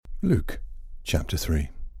Luke chapter 3.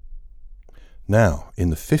 Now,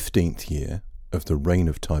 in the 15th year of the reign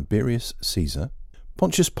of Tiberius Caesar,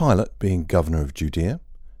 Pontius Pilate being governor of Judea,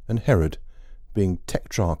 and Herod being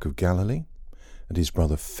tetrarch of Galilee, and his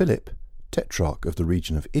brother Philip tetrarch of the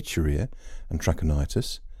region of Iturea and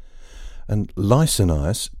Trachonitis, and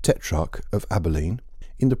Lysanias tetrarch of Abilene,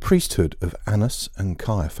 in the priesthood of Annas and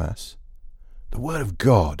Caiaphas, the word of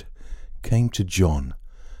God came to John,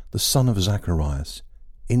 the son of Zacharias,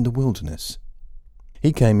 in the wilderness.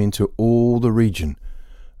 He came into all the region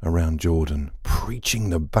around Jordan, preaching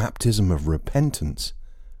the baptism of repentance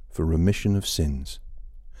for remission of sins,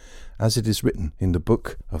 as it is written in the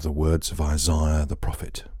book of the words of Isaiah the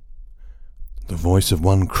prophet. The voice of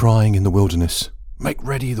one crying in the wilderness, "Make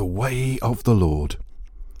ready the way of the Lord.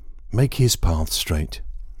 Make his path straight.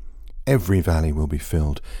 Every valley will be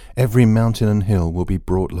filled, every mountain and hill will be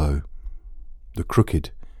brought low. The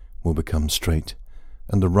crooked will become straight,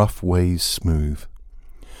 and the rough ways smooth.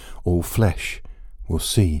 All flesh will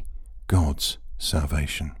see God's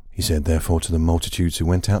salvation." He said therefore to the multitudes who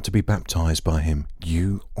went out to be baptized by him,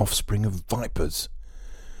 "You offspring of vipers,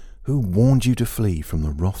 who warned you to flee from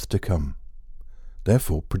the wrath to come?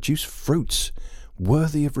 Therefore produce fruits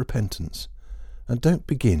worthy of repentance, and don't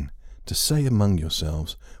begin to say among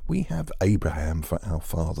yourselves, 'We have Abraham for our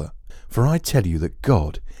father.' For I tell you that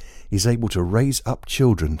God is able to raise up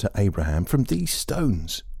children to Abraham from these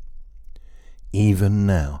stones. Even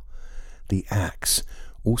now the axe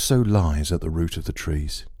also lies at the root of the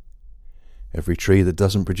trees. Every tree that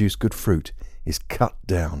doesn't produce good fruit is cut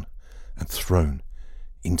down and thrown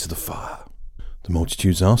into the fire." The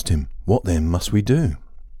multitudes asked him, "What then must we do?"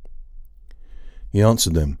 He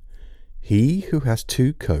answered them, "He who has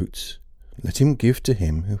 2 coats, let him give to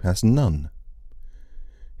him who has none.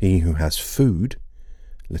 He who has food,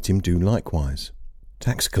 let him do likewise."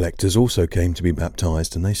 Tax collectors also came to be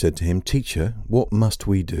baptized, and they said to him, "Teacher, what must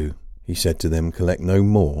we do?" He said to them, "Collect no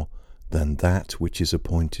more than that which is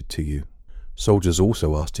appointed to you." Soldiers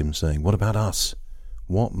also asked him, saying, "What about us?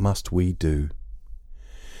 What must we do?"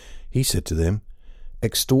 He said to them,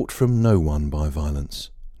 "Extort from no one by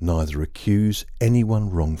violence, neither accuse anyone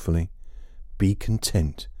wrongfully. Be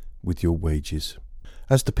content with your wages."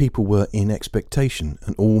 As the people were in expectation,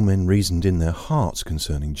 and all men reasoned in their hearts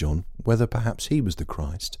concerning John, whether perhaps he was the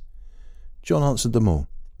Christ, John answered them all,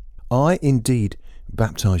 "I indeed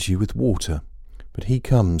baptize you with water, but he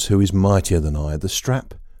comes who is mightier than I, the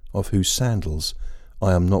strap of whose sandals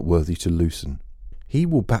I am not worthy to loosen. He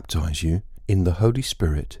will baptize you in the Holy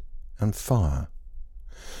Spirit and fire,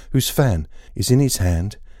 whose fan is in his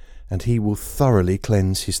hand, and he will thoroughly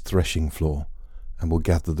cleanse his threshing floor, and will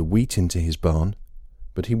gather the wheat into his barn,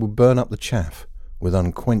 but he will burn up the chaff with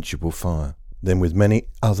unquenchable fire." Then with many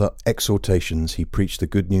other exhortations he preached the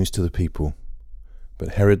good news to the people.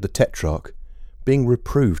 But Herod the Tetrarch, being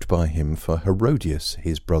reproved by him for Herodias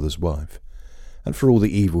his brother's wife, and for all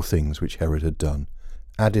the evil things which Herod had done,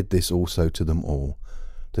 added this also to them all,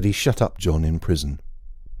 that he shut up John in prison.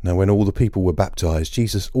 Now when all the people were baptized,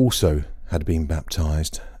 Jesus also had been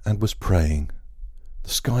baptized, and was praying. The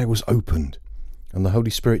sky was opened, and the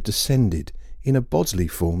Holy Spirit descended in a bodily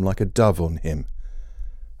form like a dove on him.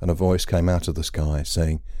 And a voice came out of the sky,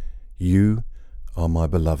 saying, "You are my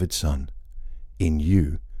beloved Son. In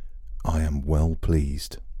you I am well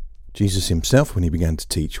pleased." Jesus himself, when he began to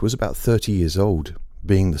teach, was about 30 years old,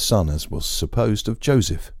 being the son, as was supposed, of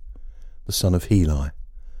Joseph, the son of Heli,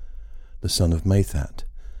 the son of Mathat,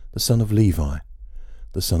 the son of Levi,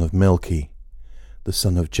 the son of Melchi, the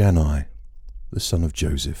son of Janai, the son of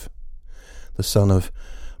Joseph, the son of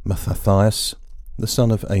Mattathias, the son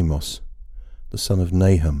of Amos, the son of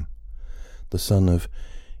Nahum, the son of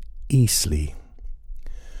Esli,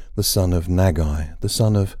 the son of Nagai, the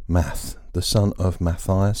son of Math, the son of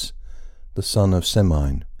Matthias, the son of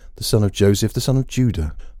Semine, the son of Joseph, the son of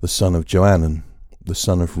Judah, the son of Johanan, the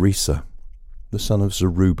son of Risa, the son of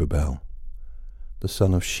Zerubbabel, the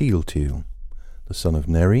son of Shealtiel, the son of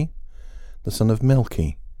Neri, the son of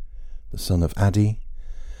Melchi, the son of Addi,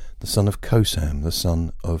 the son of Kosam, the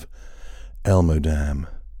son of Elmodam,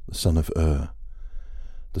 the son of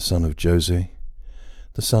the son of Jose,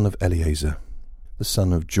 the son of Eleazar, the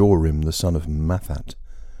son of Jorim, the son of Mathat,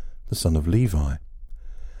 the son of Levi,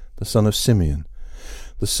 the son of Simeon,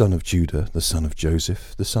 the son of Judah, the son of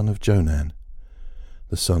Joseph, the son of Jonan,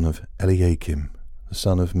 the son of Eliakim, the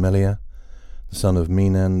son of Meliah, the son of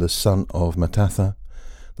Menan, the son of Mattatha,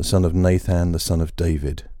 the son of Nathan, the son of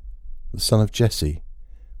David, the son of Jesse,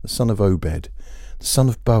 the son of Obed, the son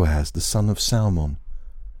of Boaz, the son of Salmon,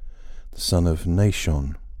 the son of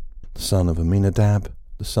Nashon, the son of Aminadab,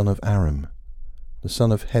 the son of Aram, the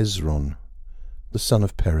son of Hezron, the son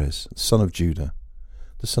of Perez, the son of Judah,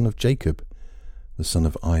 the son of Jacob, the son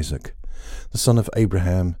of Isaac, the son of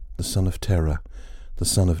Abraham, the son of Terah, the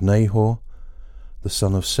son of Nahor, the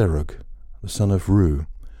son of Serug, the son of Ru,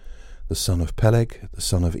 the son of Peleg, the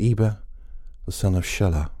son of Eber, the son of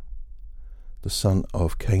Shelah, the son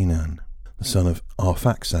of Canaan, the son of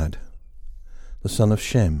Arphaxad, the son of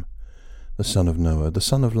Shem, the son of Noah, the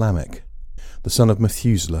son of Lamech, the son of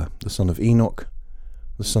Methuselah, the son of Enoch,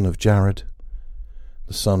 the son of Jared,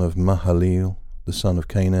 the son of Mahalaleel, the son of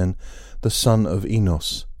Canaan, the son of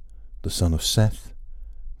Enos, the son of Seth,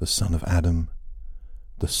 the son of Adam,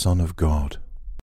 the son of God.